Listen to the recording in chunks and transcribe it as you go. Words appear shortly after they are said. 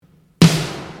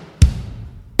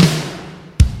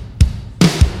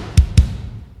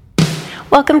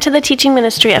Welcome to the teaching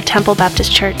ministry of Temple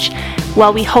Baptist Church.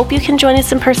 While we hope you can join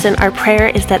us in person, our prayer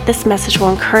is that this message will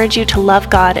encourage you to love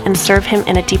God and serve Him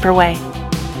in a deeper way.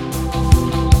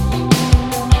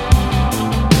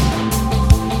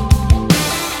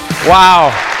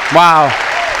 Wow.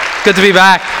 Good to be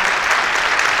back.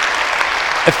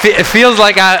 It feels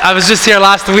like I was just here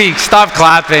last week. Stop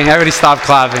clapping. Everybody stop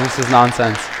clapping. This is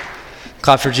nonsense.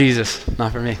 Clap for Jesus,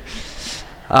 not for me.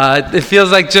 It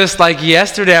feels like just like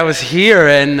yesterday I was here,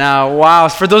 and wow.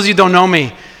 For those of you who don't know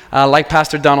me, like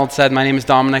Pastor Donald said, my name is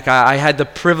Dominic. I had the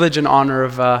privilege and honor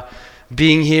of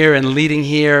being here and leading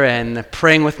here and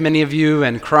praying with many of you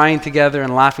and crying together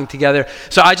and laughing together.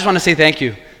 So I just want to say thank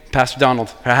you, Pastor Donald,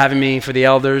 for having me, for the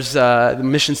elders, the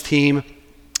missions team.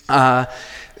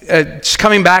 Just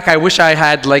coming back, I wish I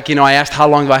had, I asked how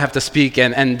long do I have to speak,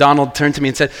 and Donald turned to me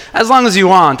and said, as long as you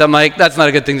want. I'm like, that's not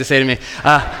a good thing to say to me.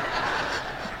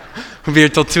 We'll be here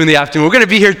till 2 p.m. We're going to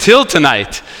be here till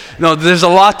tonight. No, there's a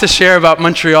lot to share about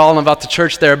Montreal and about the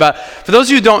church there. But for those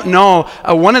of you who don't know,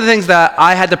 one of the things that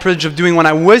I had the privilege of doing when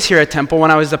I was here at Temple,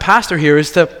 when I was the pastor here,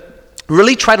 is to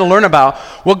really try to learn about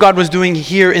what God was doing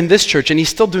here in this church. And He's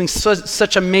still doing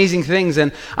such amazing things.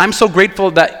 And I'm so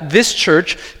grateful that this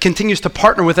church continues to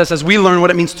partner with us as we learn what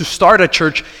it means to start a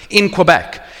church in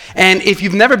Quebec. And if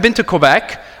you've never been to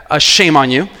Quebec, shame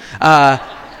on you.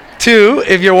 Two,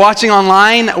 if you're watching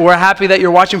online, we're happy that you're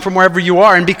watching from wherever you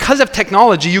are. And because of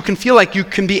technology, you can feel like you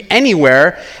can be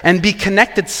anywhere and be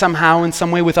connected somehow in some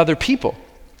way with other people.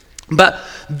 But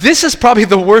this is probably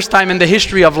the worst time in the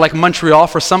history of Montreal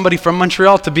for somebody from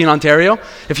Montreal to be in Ontario.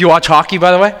 If you watch hockey,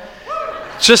 by the way,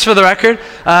 just for the record.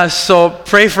 So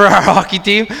pray for our hockey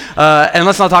team. And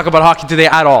let's not talk about hockey today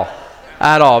at all.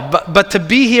 But to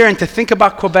be here and to think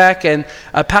about Quebec, and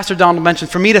Pastor Donald mentioned,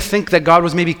 for me to think that God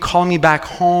was maybe calling me back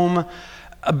home,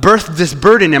 birthed this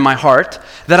burden in my heart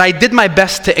that I did my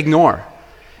best to ignore.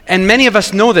 And many of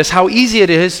us know this, how easy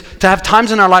it is to have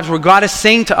times in our lives where God is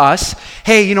saying to us,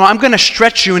 hey, I'm going to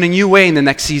stretch you in a new way in the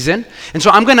next season. And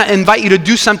so I'm going to invite you to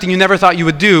do something you never thought you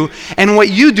would do. And what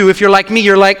you do, if you're like me,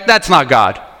 you're like, that's not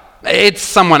God. It's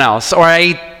someone else. Or I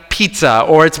ate pizza,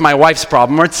 or it's my wife's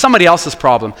problem, or it's somebody else's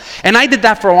problem. And I did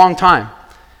that for a long time.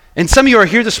 And some of you are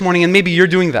here this morning, and maybe you're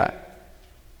doing that.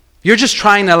 You're just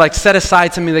trying to set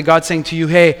aside something that God's saying to you,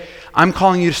 hey, I'm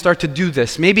calling you to start to do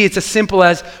this. Maybe it's as simple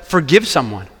as forgive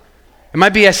someone. It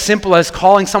might be as simple as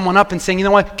calling someone up and saying, you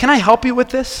know what, can I help you with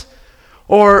this?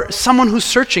 Or someone who's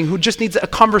searching, who just needs a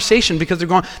conversation because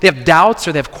they have doubts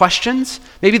or they have questions.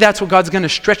 Maybe that's what God's going to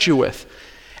stretch you with.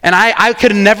 And I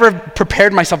could have never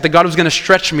prepared myself that God was going to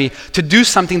stretch me to do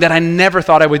something that I never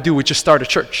thought I would do, which is start a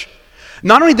church.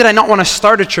 Not only did I not want to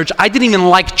start a church, I didn't even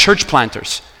like church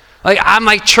planters. I'm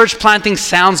like, church planting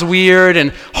sounds weird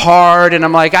and hard, and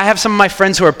I'm like, I have some of my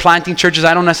friends who are planting churches,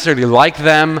 I don't necessarily like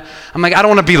them. I'm like, I don't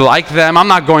want to be like them, I'm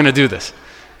not going to do this,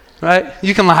 right?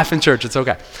 You can laugh in church, it's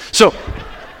okay.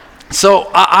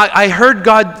 So I heard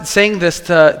God saying this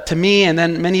to me, and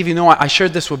then many of you know I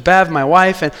shared this with Bev, my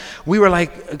wife, and we were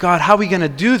like, God, how are we going to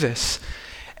do this?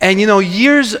 And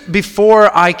years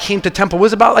before I came to Temple, it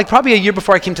was about probably a year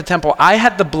before I came to Temple, I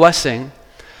had the blessing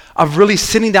of really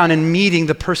sitting down and meeting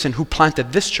the person who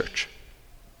planted this church.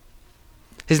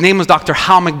 His name was Dr.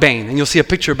 Hal McBain, and you'll see a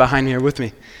picture behind me here with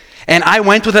me. And I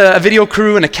went with a video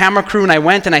crew and a camera crew, and I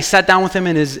went and I sat down with him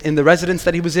in the residence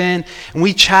that he was in, and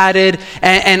we chatted,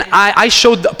 and I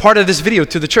showed part of this video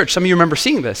to the church. Some of you remember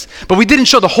seeing this, but we didn't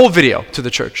show the whole video to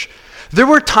the church. There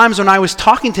were times when I was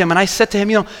talking to him, and I said to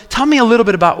him, tell me a little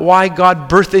bit about why God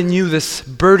birthed in you this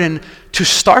burden to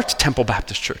start Temple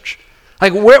Baptist Church.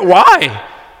 Why?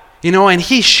 And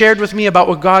he shared with me about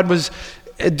what God was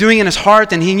doing in his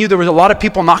heart, and he knew there was a lot of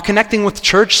people not connecting with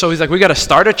church, so he's like, we got to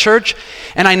start a church.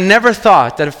 And I never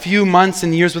thought that a few months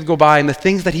and years would go by, and the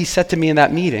things that he said to me in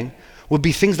that meeting would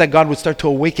be things that God would start to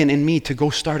awaken in me to go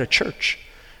start a church.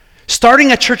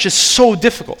 Starting a church is so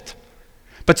difficult,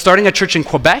 but starting a church in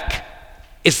Quebec,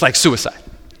 it's like suicide.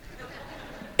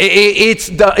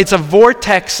 It's a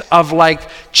vortex of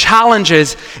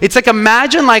challenges. It's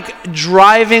imagine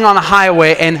driving on a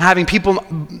highway and having people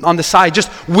on the side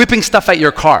just whipping stuff at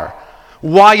your car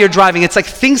while you're driving. It's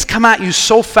things come at you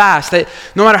so fast that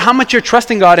no matter how much you're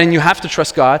trusting God, and you have to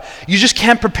trust God, you just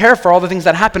can't prepare for all the things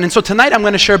that happen. And so tonight I'm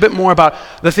going to share a bit more about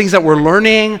the things that we're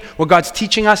learning, what God's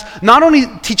teaching us, not only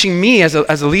teaching me as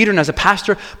a leader and as a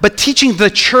pastor, but teaching the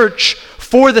church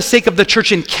for the sake of the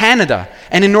church in Canada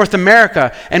and in North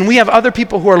America. And we have other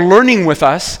people who are learning with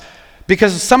us,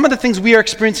 because some of the things we are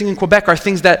experiencing in Quebec are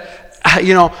things that,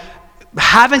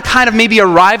 haven't kind of maybe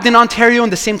arrived in Ontario in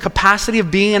the same capacity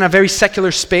of being in a very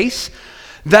secular space.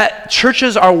 that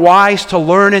churches are wise to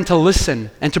learn and to listen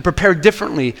and to prepare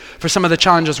differently for some of the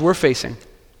challenges we're facing.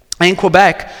 In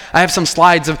Quebec, I have some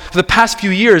slides of, for the past few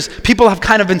years, people have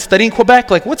kind of been studying Quebec,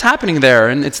 like what's happening there?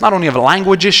 And it's not only a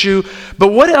language issue, but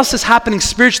what else is happening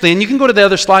spiritually? And you can go to the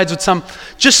other slides with some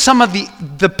of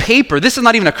the paper. This is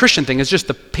not even a Christian thing, it's just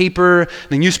the paper,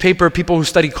 the newspaper, people who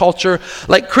study culture.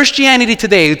 Like Christianity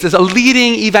Today, it's a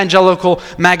leading evangelical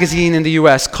magazine in the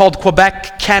US called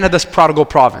Quebec, Canada's Prodigal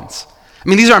Province. I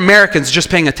mean, these are Americans just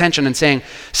paying attention and saying,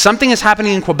 something is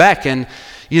happening in Quebec, and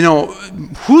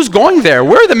who's going there?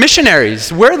 Where are the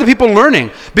missionaries? Where are the people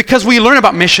learning? Because we learn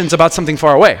about missions about something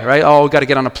far away, right? Oh, we've got to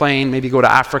get on a plane, maybe go to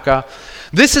Africa.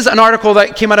 This is an article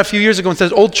that came out a few years ago and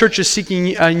says, old churches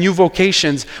seeking new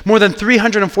vocations. More than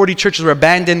 340 churches were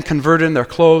abandoned, converted, and they're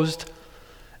closed.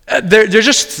 They're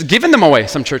just giving them away,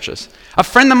 some churches. A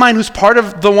friend of mine who's part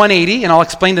of the 180, and I'll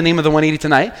explain the name of the 180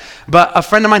 tonight, but a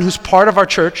friend of mine who's part of our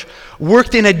church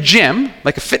worked in a gym,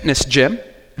 like a fitness gym,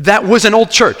 that was an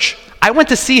old church. I went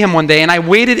to see him one day, and I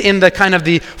waited in the kind of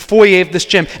the foyer of this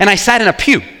gym, and I sat in a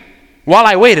pew while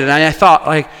I waited, and I thought,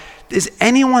 like, is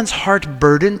anyone's heart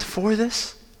burdened for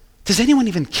this? Does anyone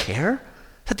even care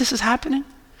that this is happening?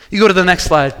 You go to the next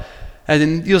slide, and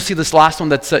then you'll see this last one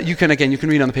that's, you can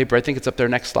read on the paper. I think it's up there,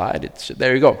 next slide.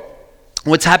 There you go.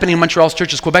 What's happening in Montreal's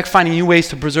churches, Quebec finding new ways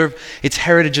to preserve its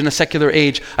heritage in a secular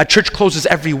age. A church closes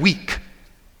every week,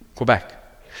 Quebec.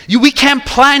 We can't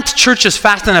plant churches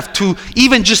fast enough to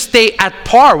even just stay at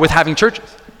par with having churches.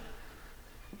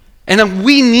 And then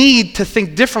we need to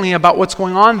think differently about what's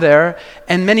going on there.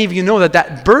 And many of you know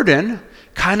that burden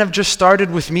kind of just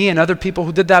started with me and other people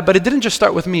who did that. But it didn't just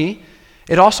start with me.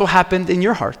 It also happened in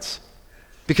your hearts.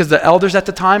 Because the elders at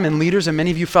the time and leaders and many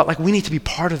of you felt like we need to be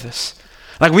part of this.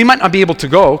 Like we might not be able to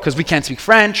go because we can't speak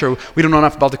French or we don't know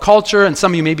enough about the culture. And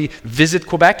some of you maybe visit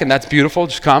Quebec, and that's beautiful.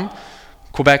 Just come.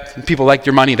 Quebec, people like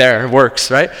your money there, it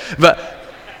works, right?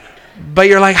 But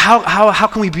you're like, how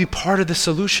can we be part of the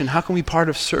solution? How can we be part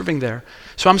of serving there?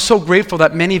 So I'm so grateful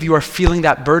that many of you are feeling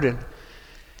that burden.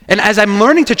 And as I'm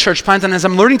learning to church plant and as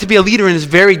I'm learning to be a leader in this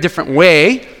very different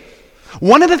way,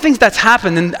 one of the things that's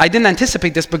happened, and I didn't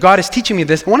anticipate this, but God is teaching me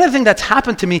this, one of the things that's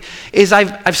happened to me is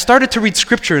I've started to read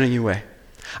scripture in a new way.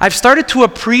 I've started to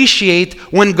appreciate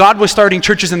when God was starting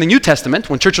churches in the New Testament,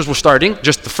 when churches were starting,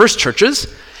 just the first churches.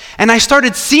 And I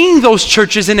started seeing those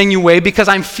churches in a new way because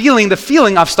I'm feeling the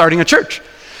feeling of starting a church.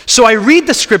 So I read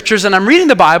the scriptures and I'm reading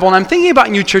the Bible and I'm thinking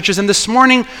about new churches. And this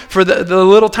morning, for the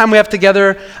little time we have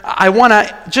together, I want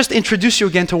to just introduce you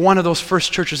again to one of those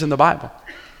first churches in the Bible.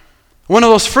 One of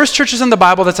those first churches in the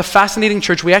Bible that's a fascinating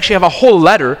church. We actually have a whole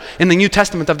letter in the New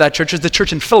Testament of that church. Is the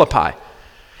church in Philippi.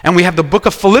 And we have the book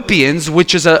of Philippians,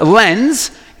 which is a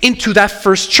lens into that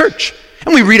first church.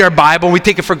 And we read our Bible, and we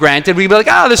take it for granted. We be like,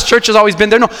 this church has always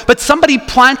been there. No, but somebody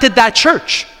planted that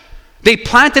church. They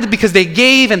planted it because they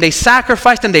gave, and they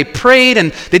sacrificed, and they prayed,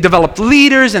 and they developed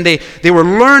leaders, and they were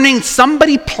learning.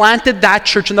 Somebody planted that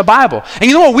church in the Bible. And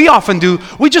you know what we often do?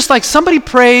 We just like somebody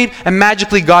prayed, and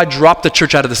magically God dropped the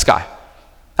church out of the sky.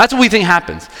 That's what we think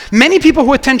happens. Many people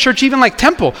who attend church, even like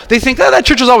Temple, they think, that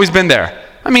church has always been there.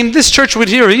 I mean, this church was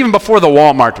here even before the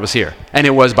Walmart was here. And it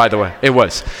was, by the way, it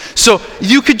was. So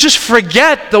you could just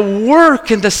forget the work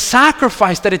and the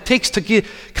sacrifice that it takes to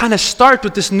kind of start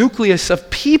with this nucleus of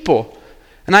people.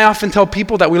 And I often tell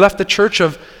people that we left the church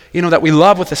that we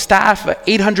love with a staff,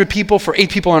 800 people for 8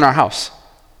 people in our house.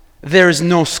 There is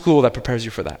no school that prepares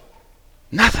you for that.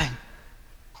 Nothing.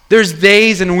 There's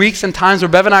days and weeks and times where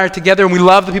Bev and I are together and we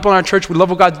love the people in our church, we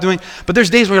love what God's doing, but there's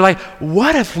days where you're like,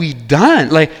 what have we done?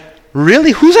 Like,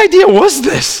 really? Whose idea was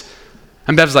this?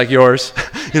 And Bev's like, yours.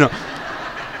 No,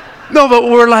 but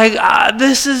we're like,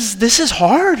 this is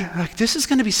hard. Like, this is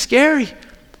going to be scary.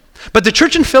 But the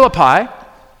church in Philippi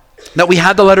that we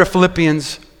had the letter of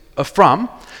Philippians from,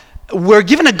 we're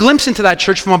given a glimpse into that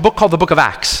church from a book called the Book of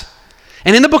Acts.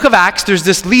 And in the Book of Acts, there's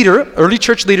this leader, early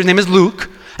church leader, his name is Luke,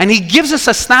 and he gives us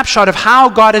a snapshot of how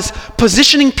God is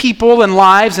positioning people and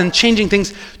lives and changing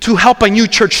things to help a new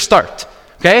church start.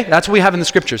 Okay, that's what we have in the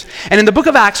scriptures. And in the book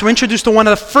of Acts, we're introduced to one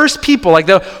of the first people,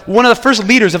 one of the first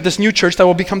leaders of this new church that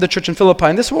will become the church in Philippi.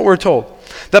 And this is what we're told.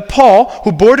 That Paul,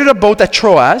 who boarded a boat at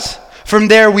Troas, from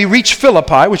there we reached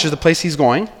Philippi, which is the place he's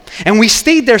going. And we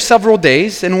stayed there several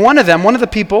days. And one of the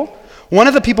people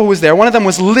who was there, one of them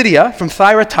was Lydia from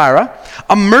Thyatira,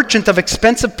 a merchant of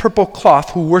expensive purple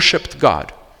cloth who worshipped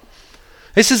God.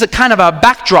 This is a kind of a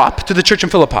backdrop to the church in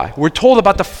Philippi. We're told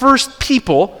about the first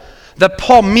people that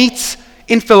Paul meets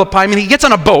in Philippi. I mean, he gets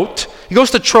on a boat. He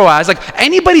goes to Troas. Like,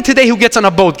 anybody today who gets on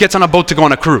a boat to go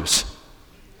on a cruise.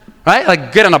 Right?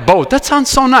 Like, get on a boat. That sounds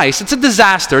so nice. It's a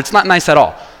disaster. It's not nice at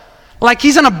all. Like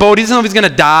he's on a boat, he doesn't know if he's going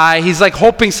to die. He's like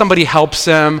hoping somebody helps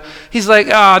him. He's like,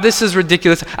 this is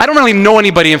ridiculous. I don't really know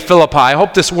anybody in Philippi. I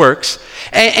hope this works.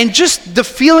 And just the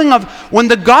feeling of when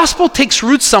the gospel takes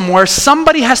root somewhere,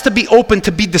 somebody has to be open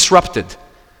to be disrupted.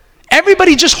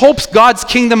 Everybody just hopes God's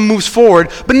kingdom moves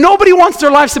forward, but nobody wants their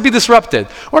lives to be disrupted.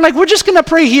 Or like, we're just going to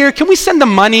pray here. Can we send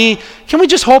them money? Can we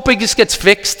just hope it just gets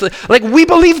fixed? Like, we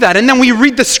believe that. And then we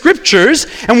read the scriptures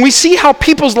and we see how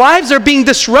people's lives are being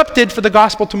disrupted for the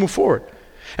gospel to move forward.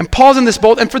 And Paul's in this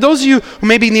boat. And for those of you who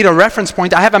maybe need a reference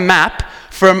point, I have a map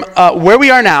from where we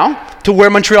are now to where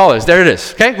Montreal is. There it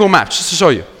is. Okay, Google Maps, just to show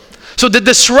you. So the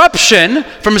disruption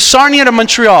from Sarnia to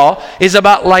Montreal is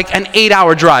about like an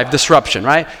 8-hour drive disruption,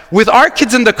 right? With our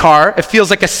kids in the car, it feels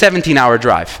like a 17-hour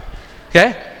drive,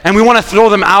 okay? And we want to throw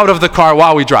them out of the car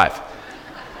while we drive.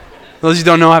 Those of you who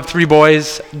don't know, I have 3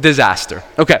 boys, disaster.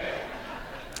 Okay.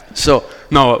 So,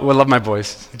 no, we love my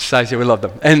boys. Besides, we love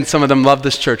them. And some of them love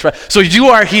this church, right? So you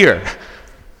are here,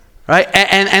 right?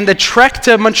 And the trek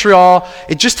to Montreal,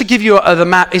 just to give you the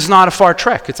map, is not a far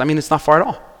trek. It's not far at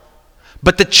all.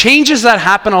 But the changes that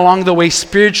happen along the way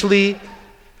spiritually,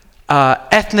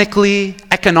 ethnically,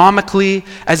 economically,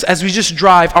 as we just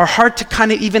drive, are hard to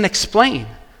kind of even explain.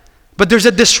 But there's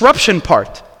a disruption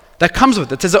part that comes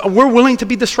with it. It says we're willing to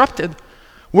be disrupted.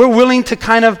 We're willing to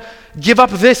kind of give up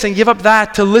this and give up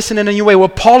that to listen in a new way. Well,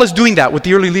 Paul is doing that with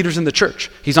the early leaders in the church.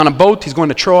 He's on a boat, he's going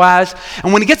to Troas.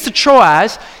 And when he gets to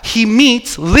Troas, he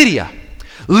meets Lydia.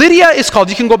 Lydia is called,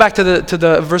 you can go back to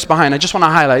the verse behind, I just want to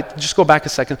highlight, just go back a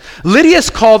second. Lydia is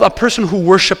called a person who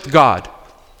worshiped God,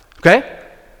 okay?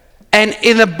 And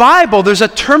in the Bible, there's a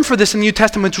term for this in the New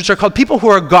Testament, which are called people who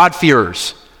are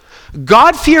God-fearers.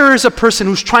 God-fearer is a person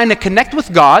who's trying to connect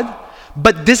with God,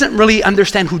 but doesn't really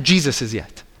understand who Jesus is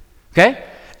yet, okay?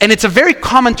 And it's a very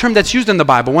common term that's used in the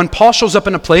Bible. When Paul shows up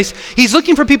in a place, he's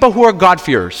looking for people who are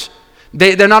God-fearers.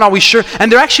 They're not always sure,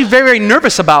 and they're actually very, very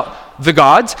nervous about the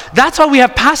gods. That's why we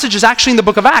have passages actually in the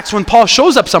book of Acts when Paul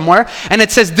shows up somewhere and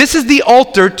it says, this is the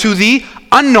altar to the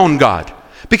unknown God.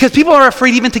 Because people are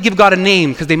afraid even to give God a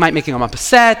name because they might make him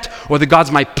upset, or the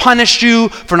gods might punish you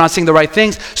for not saying the right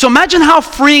things. So imagine how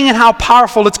freeing and how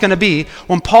powerful it's going to be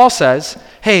when Paul says,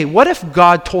 hey, what if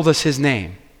God told us his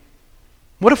name?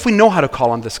 What if we know how to call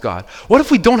on this God? What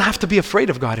if we don't have to be afraid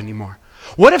of God anymore?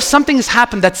 What if something has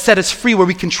happened that set us free where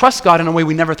we can trust God in a way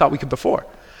we never thought we could before?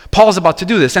 Paul's about to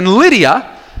do this. And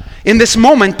Lydia, in this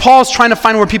moment, Paul's trying to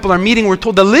find where people are meeting. We're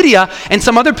told that Lydia and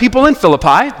some other people in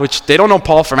Philippi, which they don't know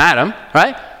Paul from Adam,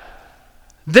 right?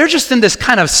 They're just in this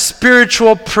kind of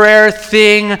spiritual prayer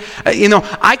thing.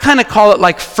 I kind of call it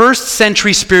like first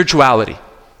century spirituality.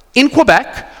 In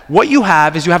Quebec, what you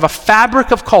have is you have a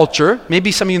fabric of culture.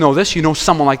 Maybe some of you know this, you know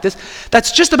someone like this,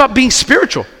 that's just about being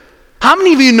spiritual. How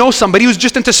many of you know somebody who's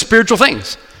just into spiritual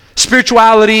things?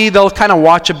 Spirituality, they'll kind of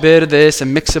watch a bit of this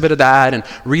and mix a bit of that and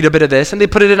read a bit of this, and they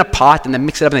put it in a pot and then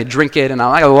mix it up and they drink it, and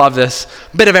I love this,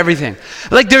 bit of everything.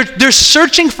 Like they're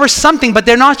searching for something, but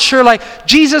they're not sure, like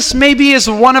Jesus maybe is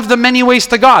one of the many ways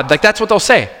to God. Like that's what they'll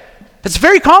say. It's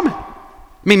very common.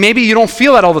 I mean, maybe you don't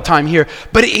feel that all the time here,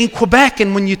 but in Quebec,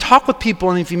 and when you talk with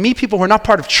people, and if you meet people who are not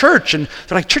part of church, and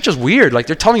they're like, church is weird, like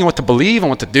they're telling you what to believe and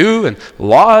what to do, and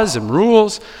laws and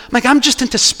rules. I'm like, I'm just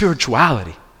into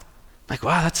spirituality. Like,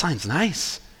 wow, that sounds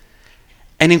nice.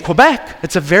 And in Quebec,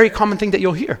 it's a very common thing that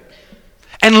you'll hear.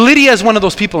 And Lydia is one of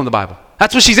those people in the Bible.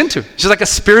 That's what she's into. She's like a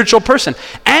spiritual person.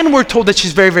 And we're told that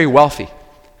she's very, very wealthy.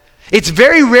 It's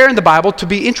very rare in the Bible to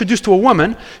be introduced to a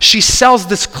woman. She sells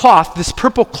this cloth, this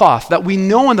purple cloth that we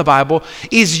know in the Bible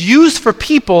is used for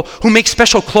people who make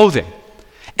special clothing.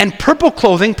 And purple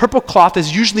cloth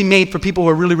is usually made for people who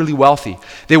are really, really wealthy.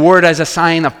 They wore it as a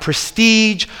sign of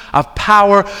prestige, of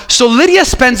power. So Lydia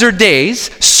spends her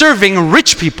days serving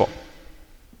rich people.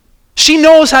 She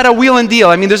knows how to wheel and deal.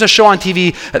 I mean, there's a show on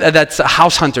TV that's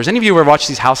House Hunters. Any of you ever watch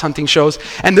these house hunting shows?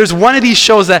 And there's one of these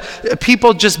shows that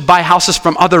people just buy houses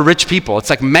from other rich people. It's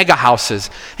like mega houses.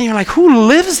 And you're like, who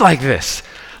lives like this?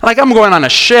 Like, I'm going on a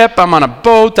ship, I'm on a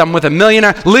boat, I'm with a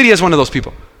millionaire. Lydia's one of those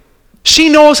people. She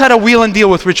knows how to wheel and deal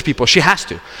with rich people. She has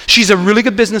to. She's a really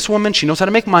good businesswoman. She knows how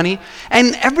to make money.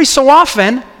 And every so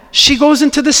often, she goes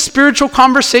into this spiritual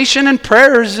conversation and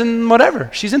prayers and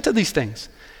whatever. She's into these things.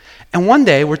 And one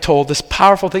day, we're told this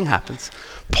powerful thing happens.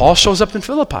 Paul shows up in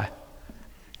Philippi.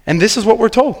 And this is what we're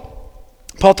told.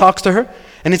 Paul talks to her.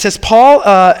 And it says, Paul,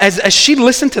 as she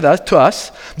listened to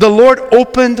us, the Lord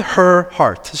opened her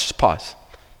heart. Let's just pause.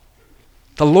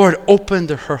 The Lord opened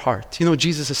her heart. You know,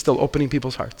 Jesus is still opening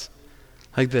people's hearts.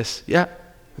 Like this. Yeah,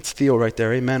 it's Theo right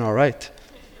there. Amen. All right.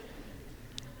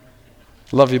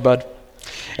 Love you, bud.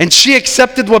 And she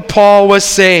accepted what Paul was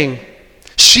saying.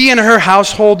 She and her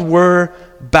household were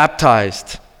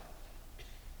baptized.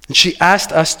 And she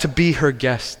asked us to be her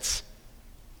guests.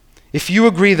 If you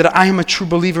agree that I am a true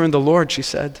believer in the Lord, she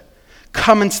said,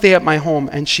 come and stay at my home.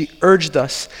 And she urged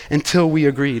us until we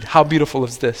agreed. How beautiful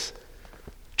is this?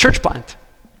 Church plant.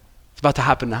 It's about to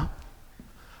happen now.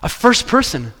 A first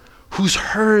person who's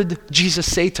heard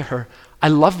Jesus say to her, I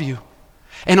love you.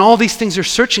 And all these things you're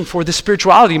searching for, the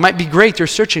spirituality might be great, you're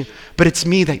searching, but it's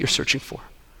me that you're searching for.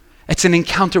 It's an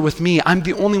encounter with me. I'm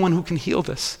the only one who can heal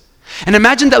this. And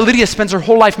imagine that Lydia spends her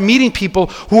whole life meeting people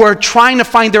who are trying to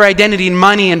find their identity in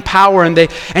money and power,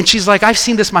 and she's like, I've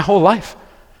seen this my whole life.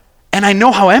 And I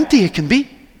know how empty it can be.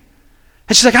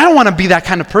 And she's like, I don't want to be that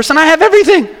kind of person. I have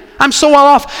everything. I'm so well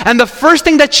off. And the first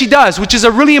thing that she does, which is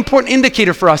a really important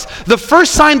indicator for us, the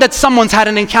first sign that someone's had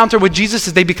an encounter with Jesus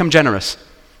is they become generous.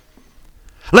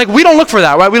 Like, we don't look for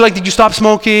that, right? We like, did you stop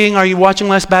smoking? Are you watching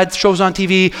less bad shows on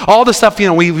TV? All the stuff,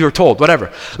 we were told, whatever.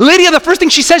 Lydia, the first thing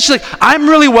she says, she's like, I'm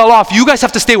really well off. You guys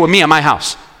have to stay with me at my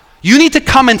house. You need to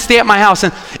come and stay at my house.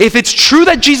 And if it's true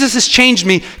that Jesus has changed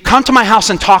me, come to my house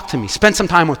and talk to me. Spend some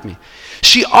time with me.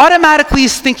 She automatically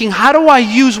is thinking, how do I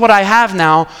use what I have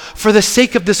now for the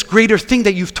sake of this greater thing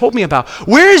that you've told me about?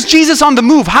 Where is Jesus on the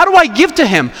move? How do I give to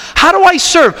him? How do I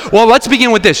serve? Well, let's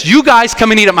begin with this. You guys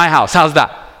come and eat at my house. How's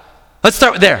that? Let's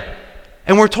start there.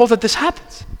 And we're told that this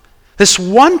happens. This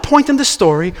one point in the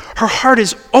story, her heart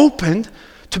is opened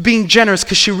to being generous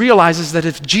because she realizes that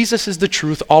if Jesus is the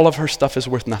truth, all of her stuff is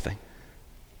worth nothing.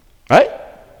 Right?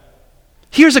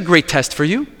 Here's a great test for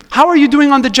you. How are you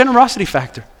doing on the generosity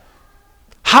factor?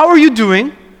 How are you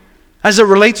doing as it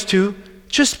relates to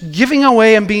just giving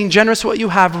away and being generous with what you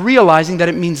have, realizing that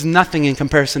it means nothing in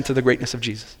comparison to the greatness of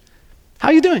Jesus? How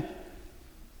are you doing?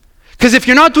 Because if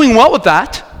you're not doing well with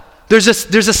that, there's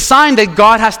a sign that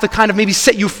God has to kind of maybe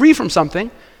set you free from something.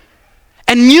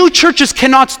 And new churches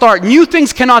cannot start, new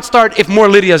things cannot start if more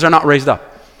Lydias are not raised up.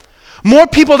 More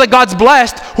people that God's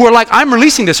blessed who are like, I'm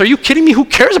releasing this. Are you kidding me? Who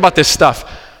cares about this stuff?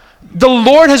 The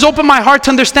Lord has opened my heart to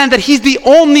understand that he's the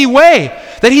only way,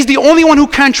 that he's the only one who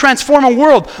can transform a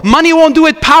world. Money won't do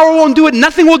it, power won't do it,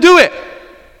 nothing will do it.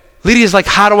 Lydia's like,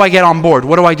 how do I get on board?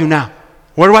 What do I do now?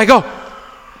 Where do I go?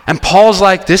 And Paul's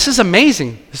like, this is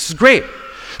amazing. This is great.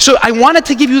 So I wanted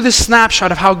to give you this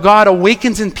snapshot of how God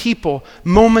awakens in people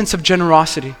moments of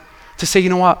generosity to say, you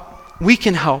know what, we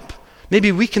can help.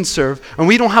 Maybe we can serve, and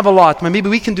we don't have a lot, but maybe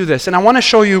we can do this. And I want to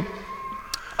show you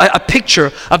a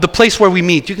picture of the place where we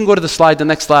meet. You can go to the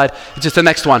next slide, just the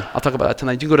next one. I'll talk about that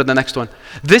tonight. You can go to the next one.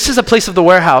 This is a place of the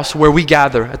warehouse where we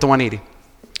gather at the 180.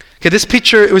 Okay, this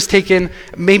picture, it was taken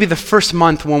maybe the first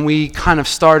month when we kind of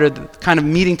started kind of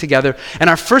meeting together.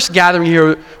 And our first gathering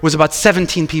here was about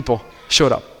 17 people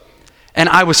showed up. And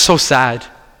I was so sad.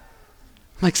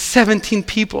 I'm like, 17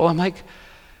 people. I'm like,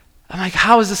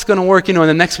 how is this going to work? And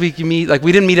the next week you meet, like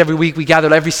we didn't meet every week. We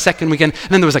gathered every second weekend. And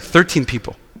then there was like 13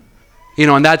 people.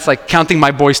 And that's like counting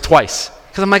my boys twice.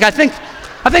 Because I'm like, I think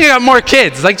I got more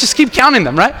kids. Like, just keep counting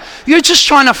them, right? You're just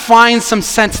trying to find some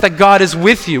sense that God is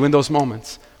with you in those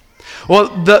moments.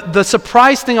 Well, the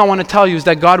surprise thing I want to tell you is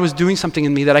that God was doing something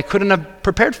in me that I couldn't have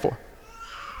prepared for.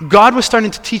 God was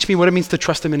starting to teach me what it means to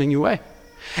trust him in a new way.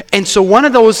 And so one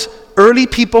of those early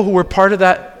people who were part of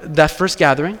that first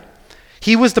gathering,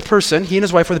 he was the person, he and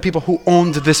his wife were the people who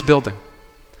owned this building.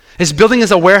 This building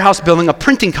is a warehouse building, a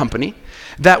printing company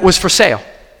that was for sale.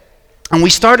 And we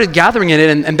started gathering in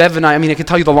it, and Bev and I can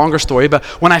tell you the longer story, but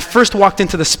when I first walked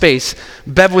into the space,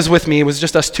 Bev was with me, it was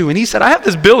just us two, and he said, I have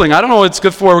this building, I don't know what it's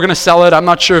good for, we're going to sell it, I'm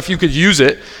not sure if you could use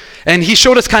it. And he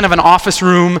showed us kind of an office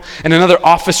room and another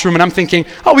office room, and I'm thinking,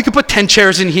 we could put 10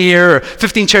 chairs in here or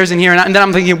 15 chairs in here, and then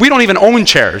I'm thinking, we don't even own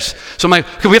chairs. So I'm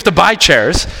like, okay, we have to buy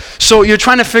chairs. So you're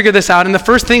trying to figure this out, and the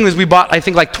first thing was we bought, I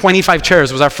think, like 25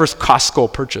 chairs was our first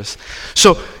Costco purchase.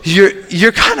 So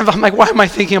you're kind of, I'm like, why am I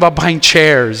thinking about buying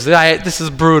chairs? This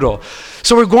is brutal.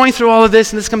 So we're going through all of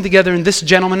this, and this come together, and this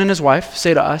gentleman and his wife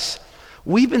say to us,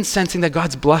 we've been sensing that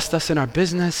God's blessed us in our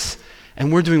business,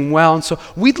 and we're doing well, and so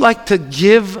we'd like to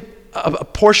give a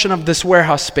portion of this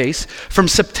warehouse space from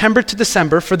September to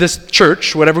December for this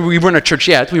church, whatever, we weren't a church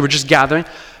yet, we were just gathering,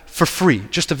 for free,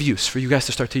 just of use, for you guys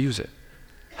to start to use it.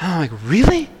 And I'm like,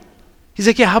 really? He's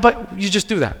like, yeah, how about you just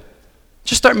do that?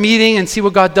 Just start meeting and see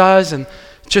what God does, and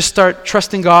just start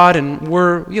trusting God, and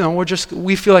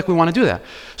we feel like we want to do that.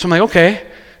 So I'm like,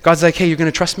 okay. God's like, hey, you're going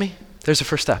to trust me? There's the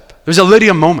first step. There's a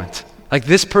Lydia moment. Like,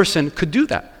 this person could do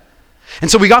that. And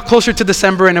so we got closer to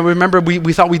December, and I remember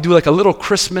we thought we'd do like a little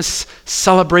Christmas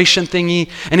celebration thingy.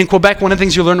 And in Quebec, one of the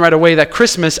things you learn right away, that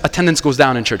Christmas, attendance goes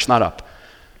down in church, not up.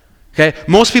 Okay?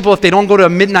 Most people, if they don't go to a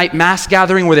midnight mass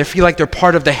gathering where they feel like they're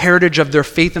part of the heritage of their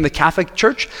faith in the Catholic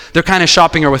Church, they're kind of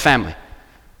shopping or with family.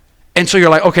 And so you're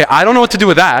like, okay, I don't know what to do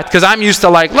with that, because I'm used to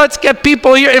like, let's get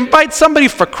people here, invite somebody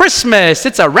for Christmas.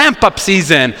 It's a ramp-up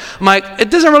season. I'm like, it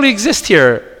doesn't really exist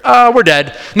here. We're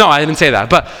dead. No, I didn't say that,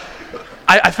 but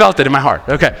I felt it in my heart.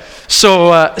 Okay.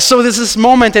 So there's this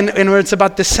moment, and it's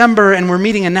about December, and we're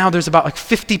meeting, and now there's about like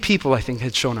 50 people, I think,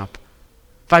 had shown up.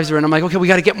 50, and I'm like, okay, we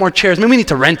got to get more chairs. Maybe we need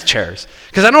to rent chairs,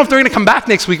 because I don't know if they're going to come back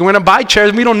next week, and we're going to buy chairs,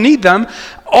 and we don't need them.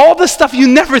 All the stuff you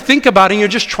never think about, and you're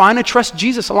just trying to trust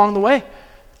Jesus along the way.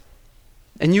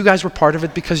 And you guys were part of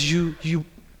it because you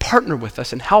partnered with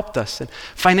us and helped us. And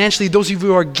financially, those of you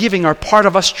who are giving are part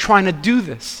of us trying to do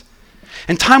this.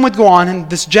 And time would go on, and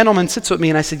this gentleman sits with me,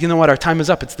 and I said, you know what, our time is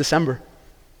up. It's December.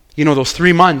 You know, those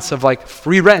 3 months of like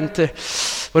free rent.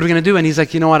 What are we going to do? And he's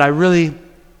like, you know what, I really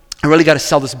got to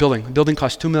sell this building. The building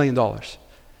costs $2 million.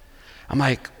 I'm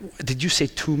like, did you say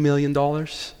 $2 million?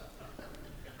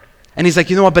 And he's like,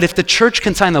 you know what, but if the church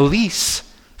can sign a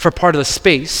lease for part of the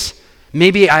space,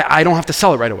 maybe I don't have to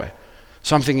sell it right away.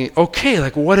 So I'm thinking, okay,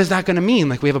 like what is that going to mean?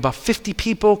 Like we have about 50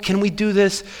 people. Can we do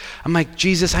this? I'm like,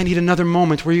 Jesus, I need another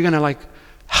moment where you're going to like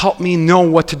help me know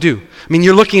what to do. I mean,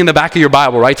 you're looking in the back of your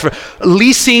Bible, right? For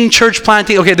leasing, church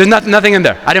planting. Okay, there's nothing in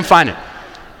there. I didn't find it.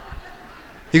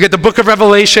 You get the book of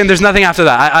Revelation. There's nothing after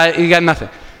that. You got nothing.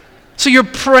 So you're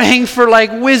praying for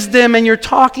like wisdom, and you're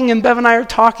talking, and Bev and I are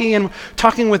talking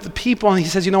with the people, and he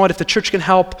says, you know what, if the church can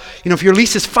help, you know, if your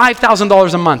lease is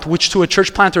 $5,000 a month, which to a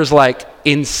church planter is like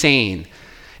insane.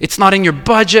 It's not in your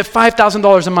budget,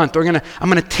 $5,000 a month. I'm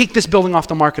gonna take this building off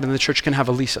the market, and the church can have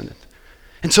a lease on it.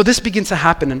 And so this begins to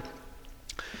happen, and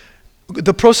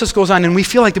the process goes on, and we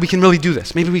feel like that we can really do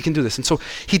this. Maybe we can do this. And so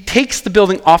he takes the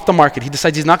building off the market. He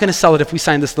decides he's not gonna sell it if we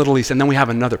sign this little lease, and then we have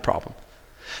another problem.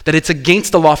 That it's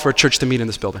against the law for a church to meet in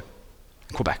this building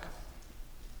in Quebec.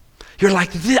 You're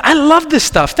like, I love this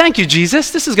stuff. Thank you,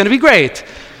 Jesus. This is going to be great.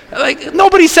 Like,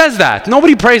 nobody says that.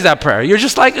 Nobody prays that prayer. You're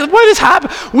just like, what is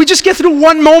happening? We just get through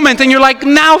one moment, and you're like,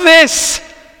 now this.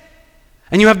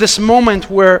 And you have this moment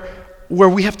where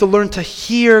we have to learn to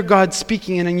hear God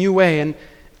speaking in a new way.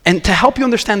 And to help you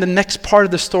understand the next part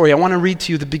of the story, I want to read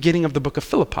to you the beginning of the book of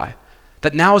Philippi.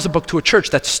 That now is a book to a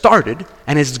church that started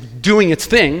and is doing its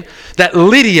thing, that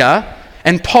Lydia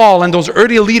and Paul and those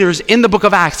early leaders in the book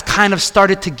of Acts kind of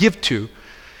started to give to.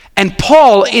 And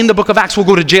Paul in the book of Acts will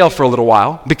go to jail for a little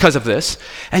while because of this.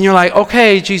 And you're like,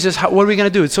 okay, Jesus, what are we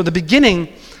going to do? So the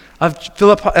beginning of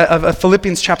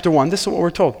Philippians chapter 1, this is what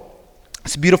we're told.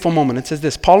 It's a beautiful moment. It says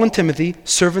this, Paul and Timothy,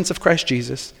 servants of Christ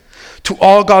Jesus, to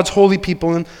all God's holy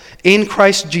people in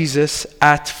Christ Jesus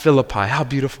at Philippi. How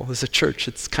beautiful is a church.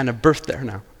 It's kind of birthed there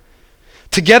now.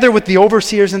 Together with the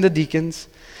overseers and the deacons,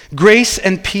 grace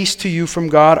and peace to you from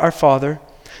God our Father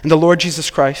and the Lord Jesus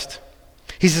Christ.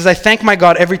 He says, I thank my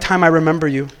God every time I remember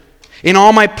you. In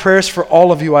all my prayers for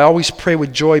all of you, I always pray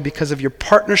with joy because of your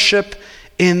partnership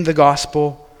in the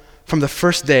gospel from the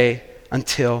first day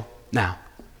until now.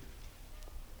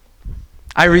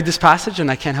 I read this passage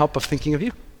and I can't help but thinking of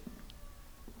you.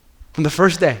 From the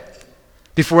first day,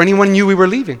 before anyone knew we were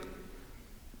leaving.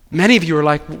 Many of you are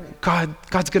like,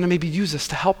 God's going to maybe use us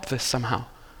to help this somehow.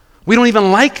 We don't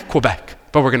even like Quebec,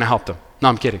 but we're going to help them. No,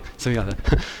 I'm kidding.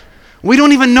 We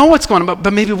don't even know what's going on,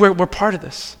 but maybe we're part of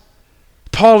this.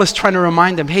 Paul is trying to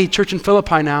remind them, hey, church in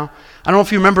Philippi now. I don't know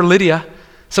if you remember Lydia.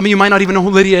 Some of you might not even know who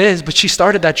Lydia is, but she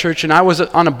started that church, and I was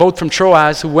on a boat from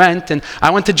Troas who went, and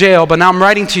I went to jail, but now I'm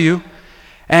writing to you.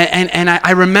 And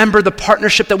I remember the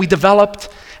partnership that we developed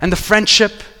and the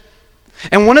friendship.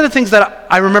 And one of the things that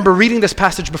I remember reading this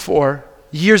passage before,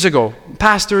 years ago,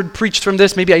 pastored, preached from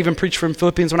this, maybe I even preached from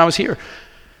Philippians when I was here.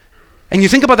 And you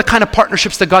think about the kind of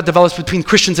partnerships that God develops between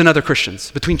Christians and other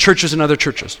Christians, between churches and other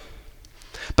churches.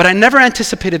 But I never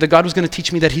anticipated that God was going to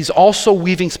teach me that he's also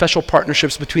weaving special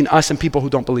partnerships between us and people who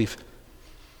don't believe.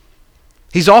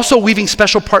 He's also weaving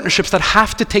special partnerships that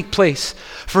have to take place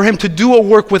for him to do a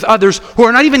work with others who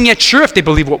are not even yet sure if they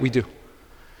believe what we do.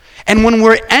 And when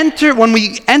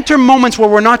we enter moments where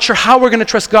we're not sure how we're going to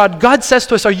trust God, God says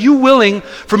to us, are you willing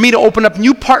for me to open up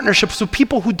new partnerships with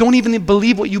people who don't even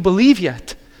believe what you believe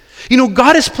yet? You know,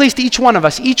 God has placed each one of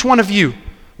us, each one of you,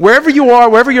 wherever you are,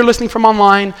 wherever you're listening from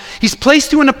online, he's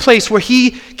placed you in a place where he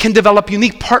can develop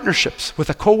unique partnerships with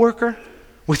a coworker,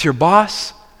 with your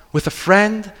boss, with a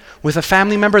friend, with a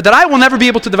family member that I will never be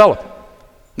able to develop.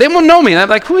 They won't know me. I'm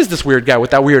like, who is this weird guy with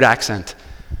that weird accent?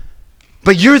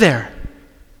 But you're there.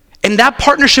 And that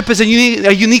partnership is a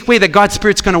unique way that God's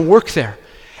Spirit's going to work there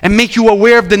and make you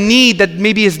aware of the need that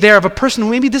maybe is there of a person who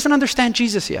maybe doesn't understand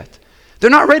Jesus yet. They're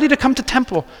not ready to come to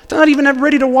temple. They're not even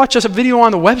ready to watch us a video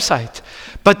on the website.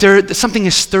 But something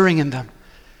is stirring in them.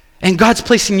 And God's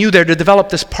placing you there to develop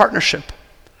this partnership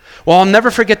Well, I'll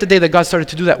never forget the day that God started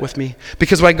to do that with me.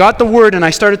 Because when I got the word and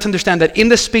I started to understand that in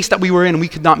the space that we were in, we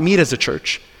could not meet as a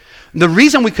church. The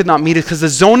reason we could not meet is because the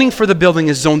zoning for the building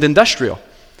is zoned industrial.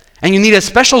 And you need a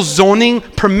special zoning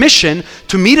permission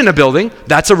to meet in a building.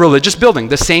 That's a religious building,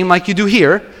 the same like you do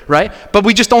here, right? But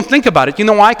we just don't think about it. You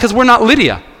know why? Because we're not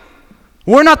Lydia.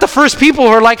 We're not the first people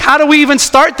who are like, how do we even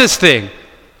start this thing?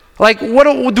 Like,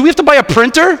 do we have to buy a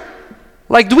printer?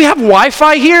 Like, do we have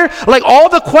Wi-Fi here? Like, all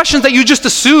the questions that you just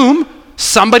assume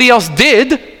somebody else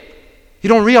did, you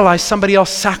don't realize somebody else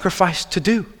sacrificed to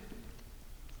do.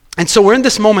 And so we're in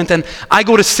this moment, and I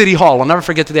go to City Hall. I'll never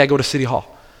forget the day I go to City Hall.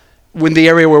 In the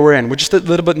area where we're in. We're just a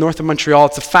little bit north of Montreal.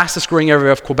 It's the fastest growing area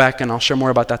of Quebec, and I'll share more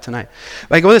about that tonight.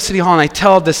 But I go to City Hall and I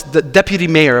tell the deputy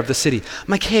mayor of the city, I'm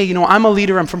like, hey, I'm a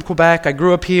leader, I'm from Quebec, I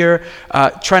grew up here.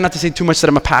 Try not to say too much that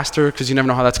I'm a pastor, because you never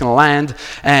know how that's going to land.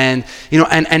 And,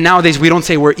 and nowadays we don't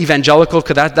say we're evangelical,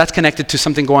 because that's connected to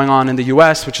something going on in the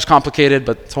US, which is complicated,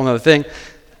 but it's a whole other thing.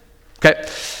 Okay?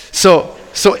 So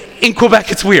in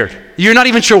Quebec, it's weird. You're not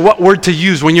even sure what word to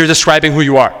use when you're describing who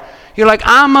you are. You're like,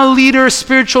 I'm a leader, a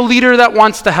spiritual leader that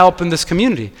wants to help in this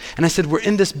community. And I said, we're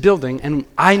in this building, and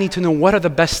I need to know what are the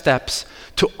best steps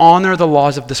to honor the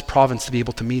laws of this province to be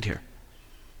able to meet here.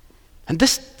 And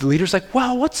the leader's like,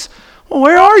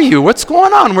 where are you? What's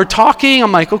going on? We're talking.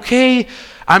 I'm like, okay.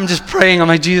 I'm just praying. I'm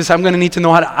like, Jesus, I'm going to need to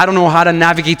know I don't know how to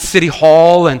navigate City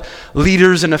Hall and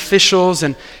leaders and officials.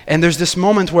 And there's this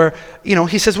moment where,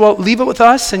 he says, well, leave it with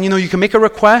us. And, you can make a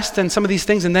request and some of these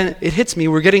things. And then it hits me.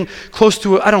 We're getting close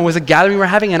to, it was a gathering we're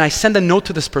having. And I send a note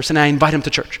to this person and I invite him to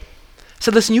church. I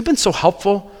said, listen, you've been so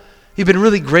helpful. You've been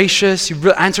really gracious. You've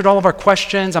answered all of our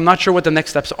questions. I'm not sure what the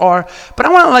next steps are. But I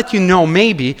want to let you know,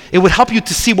 maybe it would help you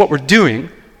to see what we're doing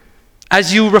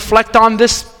as you reflect on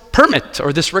this permit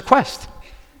or this request.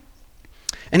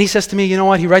 And he says to me, you know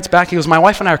what? He writes back, he goes, my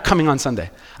wife and I are coming on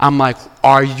Sunday. I'm like,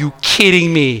 are you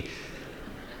kidding me?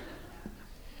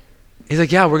 He's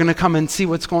like, yeah, we're going to come and see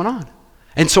what's going on.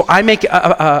 And so I make it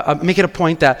a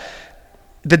point that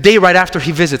the day right after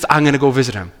he visits, I'm going to go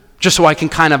visit him, just so I can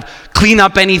kind of clean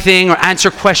up anything or answer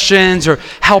questions or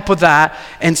help with that.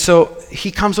 And so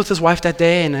he comes with his wife that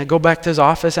day, and I go back to his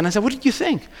office, and I said, what did you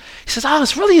think? He says,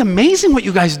 it's really amazing what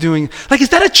you guys are doing. Like, is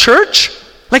that a church?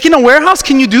 Like in a warehouse,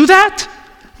 can you do that?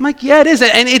 I'm like, yeah, it is.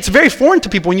 And it's very foreign to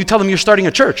people when you tell them you're starting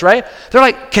a church, right? They're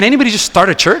like, can anybody just start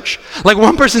a church? Like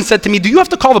one person said to me, do you have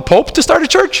to call the Pope to start a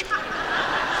church?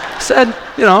 I said,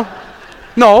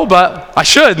 no, but I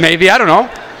should maybe, I don't know.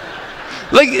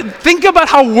 Like, think about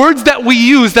how words that we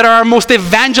use that are our most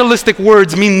evangelistic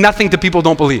words mean nothing to people who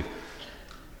don't believe.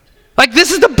 Like,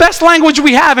 this is the best language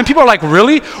we have, and people are like,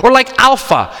 really? Or like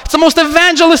alpha. It's the most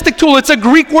evangelistic tool. It's a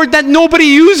Greek word that nobody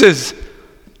uses.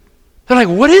 They're like,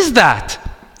 what is that?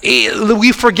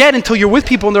 We forget until you're with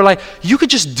people and they're like, you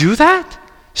could just do that?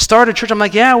 Start a church? I'm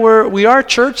like, yeah, we are a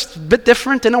church, a bit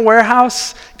different, in a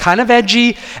warehouse, kind of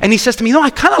edgy. And he says to me, I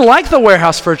kind of like the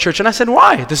warehouse for a church. And I said,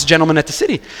 why? This gentleman at the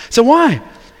city. I said, why?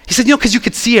 He said, because you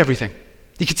could see everything.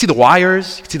 You could see the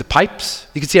wires, you could see the pipes,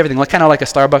 you could see everything, kind of like a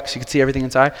Starbucks, you could see everything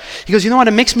inside. He goes, you know what,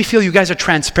 it makes me feel you guys are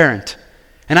transparent.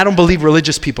 And I don't believe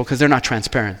religious people because they're not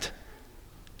transparent.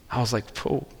 I was like,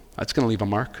 oh, that's going to leave a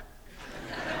mark.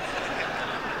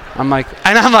 I'm like,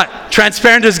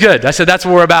 transparent is good. I said, that's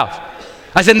what we're about.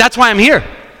 I said, and that's why I'm here.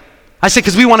 I said,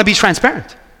 because we want to be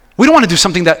transparent. We don't want to do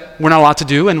something that we're not allowed to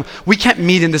do, and we can't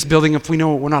meet in this building if we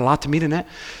know we're not allowed to meet in it.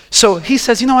 So he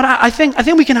says, you know what, I think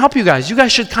we can help you guys. You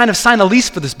guys should kind of sign a lease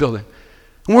for this building.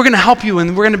 And we're going to help you,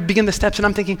 and we're going to begin the steps. And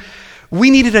I'm thinking, we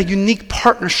needed a unique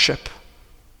partnership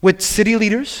with city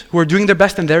leaders who are doing their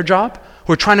best in their job,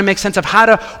 who are trying to make sense of how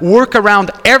to work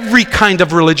around every kind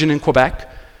of religion in Quebec.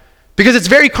 Because it's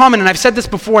very common, and I've said this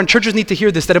before, and churches need to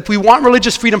hear this, that if we want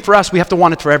religious freedom for us, we have to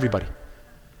want it for everybody.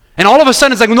 And all of a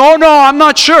sudden it's like, no, I'm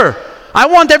not sure. I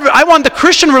want the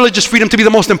Christian religious freedom to be the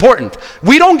most important.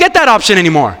 We don't get that option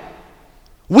anymore.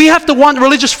 We have to want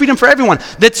religious freedom for everyone.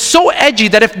 That's so edgy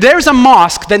that if there's a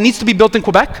mosque that needs to be built in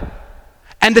Quebec,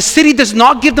 and the city does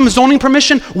not give them zoning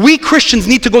permission, we Christians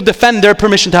need to go defend their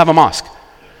permission to have a mosque.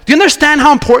 Do you understand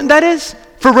how important that is?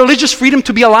 For religious freedom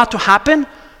to be allowed to happen?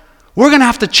 We're going to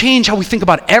have to change how we think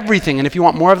about everything. And if you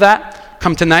want more of that,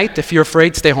 come tonight. If you're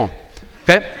afraid, stay home.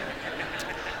 Okay?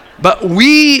 But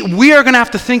we are going to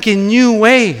have to think in new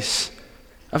ways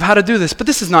of how to do this. But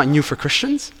this is not new for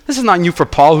Christians. This is not new for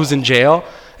Paul, who's in jail.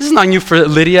 This is not new for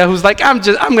Lydia, who's like, I'm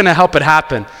going to help it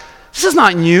happen. This is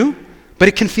not new, but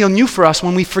it can feel new for us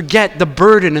when we forget the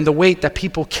burden and the weight that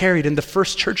people carried in the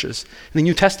first churches in the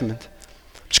New Testament.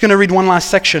 I'm just going to read one last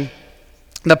section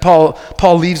that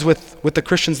Paul leaves with the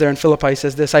Christians there in Philippi. He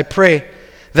says this, I pray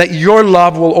that your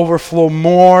love will overflow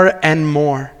more and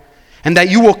more, and that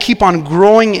you will keep on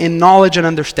growing in knowledge and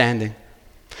understanding.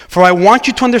 For I want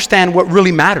you to understand what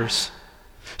really matters,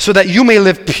 so that you may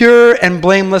live pure and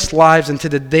blameless lives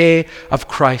until the day of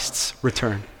Christ's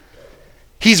return.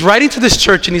 He's writing to this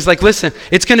church and he's like, listen,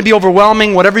 it's going to be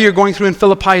overwhelming. Whatever you're going through in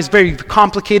Philippi is very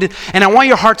complicated, and I want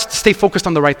your hearts to stay focused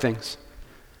on the right things.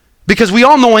 Because we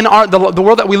all know in the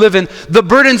world that we live in, the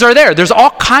burdens are there. There's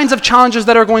all kinds of challenges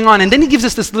that are going on. And then he gives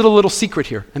us this little secret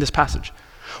here in this passage.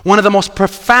 One of the most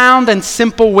profound and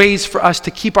simple ways for us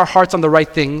to keep our hearts on the right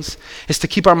things is to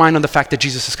keep our mind on the fact that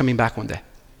Jesus is coming back one day.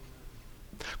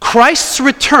 Christ's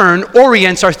return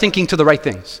orients our thinking to the right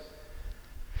things.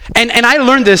 And I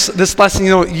learned this lesson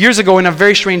years ago in a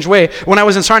very strange way. When I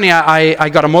was in Sarnia, I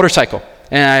got a motorcycle.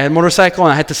 And I had a motorcycle,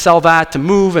 and I had to sell that to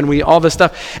move, and all this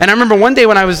stuff. And I remember one day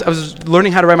when I was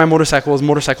learning how to ride my motorcycle, it was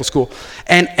motorcycle school,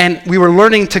 and we were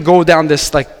learning to go down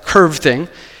this like curve thing,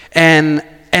 and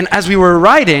as we were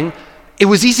riding, it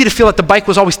was easy to feel that the bike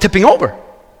was always tipping over.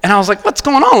 And I was like, what's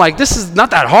going on? Like, this is not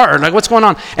that hard. Like, what's going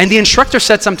on? And the instructor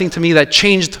said something to me that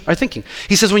changed our thinking.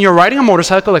 He says, when you're riding a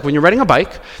motorcycle, like when you're riding a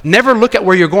bike, never look at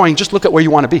where you're going, just look at where you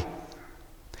want to be.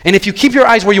 And if you keep your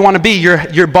eyes where you want to be,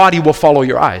 your body will follow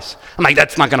your eyes. I'm like,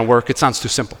 that's not going to work. It sounds too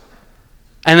simple.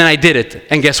 And then I did it,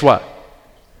 and guess what?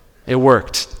 It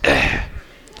worked.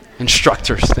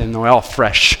 Instructors, they know, all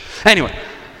fresh. Anyway,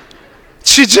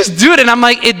 she just do it, and I'm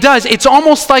like, it does. It's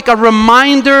almost like a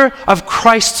reminder of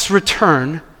Christ's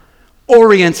return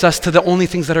orients us to the only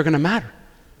things that are going to matter.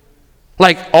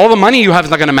 Like, all the money you have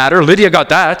is not going to matter. Lydia got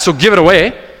that, so give it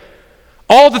away.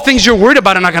 All the things you're worried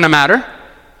about are not going to matter.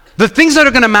 The things that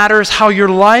are going to matter is how your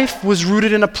life was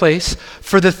rooted in a place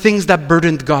for the things that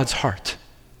burdened God's heart.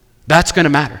 That's going to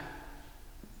matter.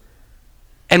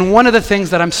 And one of the things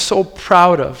that I'm so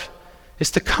proud of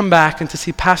is to come back and to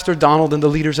see Pastor Donald and the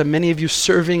leaders and many of you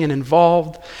serving and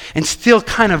involved and still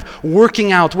kind of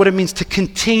working out what it means to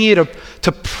continue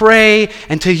to pray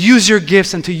and to use your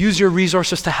gifts and to use your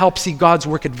resources to help see God's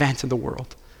work advance in the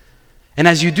world. And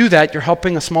as you do that, you're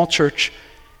helping a small church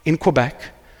in Quebec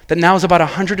that now is about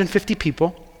 150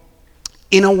 people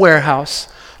in a warehouse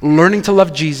learning to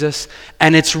love Jesus,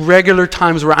 and it's regular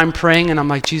times where I'm praying and I'm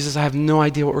like, Jesus, I have no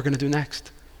idea what we're going to do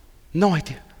next. No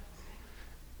idea.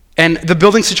 And the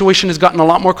building situation has gotten a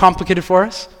lot more complicated for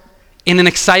us in an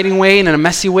exciting way and in a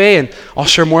messy way, and I'll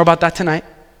share more about that tonight.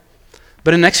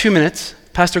 But in the next few minutes,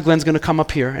 Pastor Glenn's going to come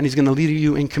up here and he's going to lead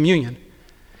you in communion.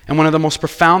 And one of the most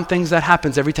profound things that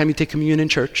happens every time you take communion in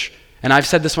church, and I've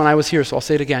said this when I was here, so I'll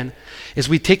say it again, is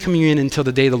we take communion until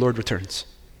the day the Lord returns.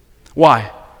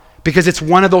 Why? Because it's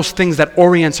one of those things that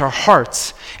orients our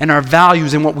hearts and our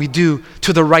values and what we do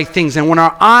to the right things. And when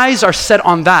our eyes are set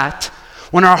on that,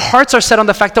 when our hearts are set on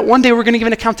the fact that one day we're going to give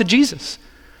an account to Jesus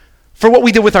for what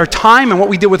we did with our time and what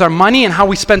we did with our money and how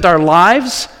we spent our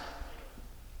lives,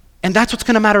 and that's what's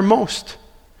going to matter most.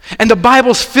 And the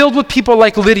Bible's filled with people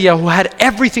like Lydia who had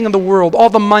everything in the world, all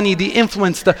the money, the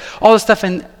influence, all the stuff,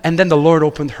 and then the Lord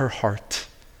opened her heart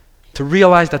to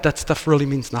realize that stuff really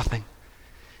means nothing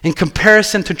in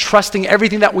comparison to trusting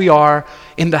everything that we are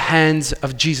in the hands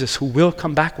of Jesus, who will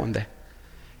come back one day.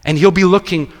 And he'll be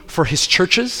looking for his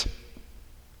churches,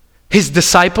 his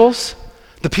disciples,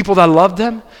 the people that love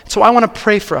them. So I want to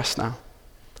pray for us now.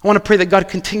 I want to pray that God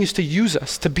continues to use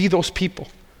us to be those people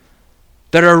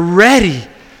that are ready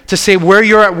to say, where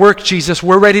you're at work, Jesus,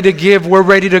 we're ready to give, we're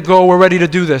ready to go, we're ready to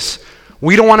do this.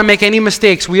 We don't want to make any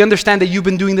mistakes. We understand that you've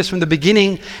been doing this from the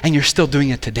beginning and you're still doing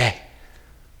it today.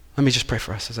 Let me just pray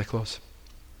for us as I close.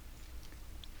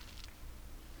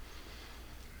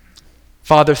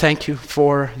 Father, thank you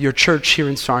for your church here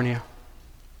in Sarnia.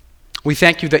 We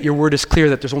thank you that your word is clear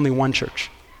that there's only one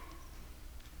church.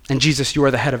 And Jesus, you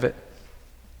are the head of it.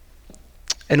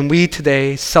 And we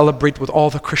today celebrate with all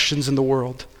the Christians in the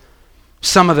world.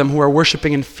 Some of them who are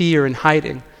worshiping in fear and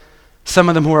hiding. Some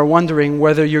of them who are wondering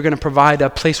whether you're going to provide a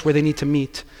place where they need to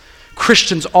meet.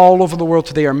 Christians all over the world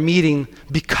today are meeting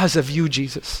because of you,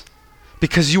 Jesus.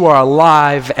 Because you are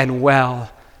alive and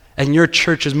well, and your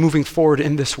church is moving forward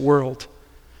in this world.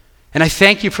 And I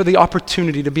thank you for the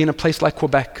opportunity to be in a place like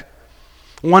Quebec,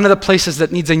 one of the places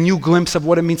that needs a new glimpse of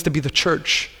what it means to be the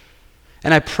church.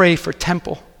 And I pray for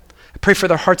Temple. I pray for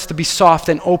their hearts to be soft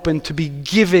and open, to be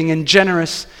giving and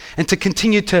generous, and to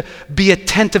continue to be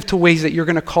attentive to ways that you're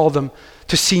going to call them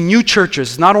to see new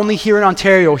churches, not only here in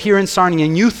Ontario, here in Sarnia,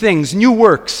 new things, new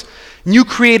works, new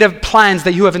creative plans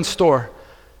that you have in store,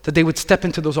 that they would step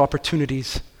into those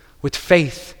opportunities with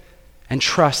faith and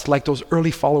trust like those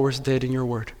early followers did in your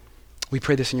word. We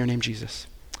pray this in your name, Jesus.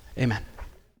 Amen.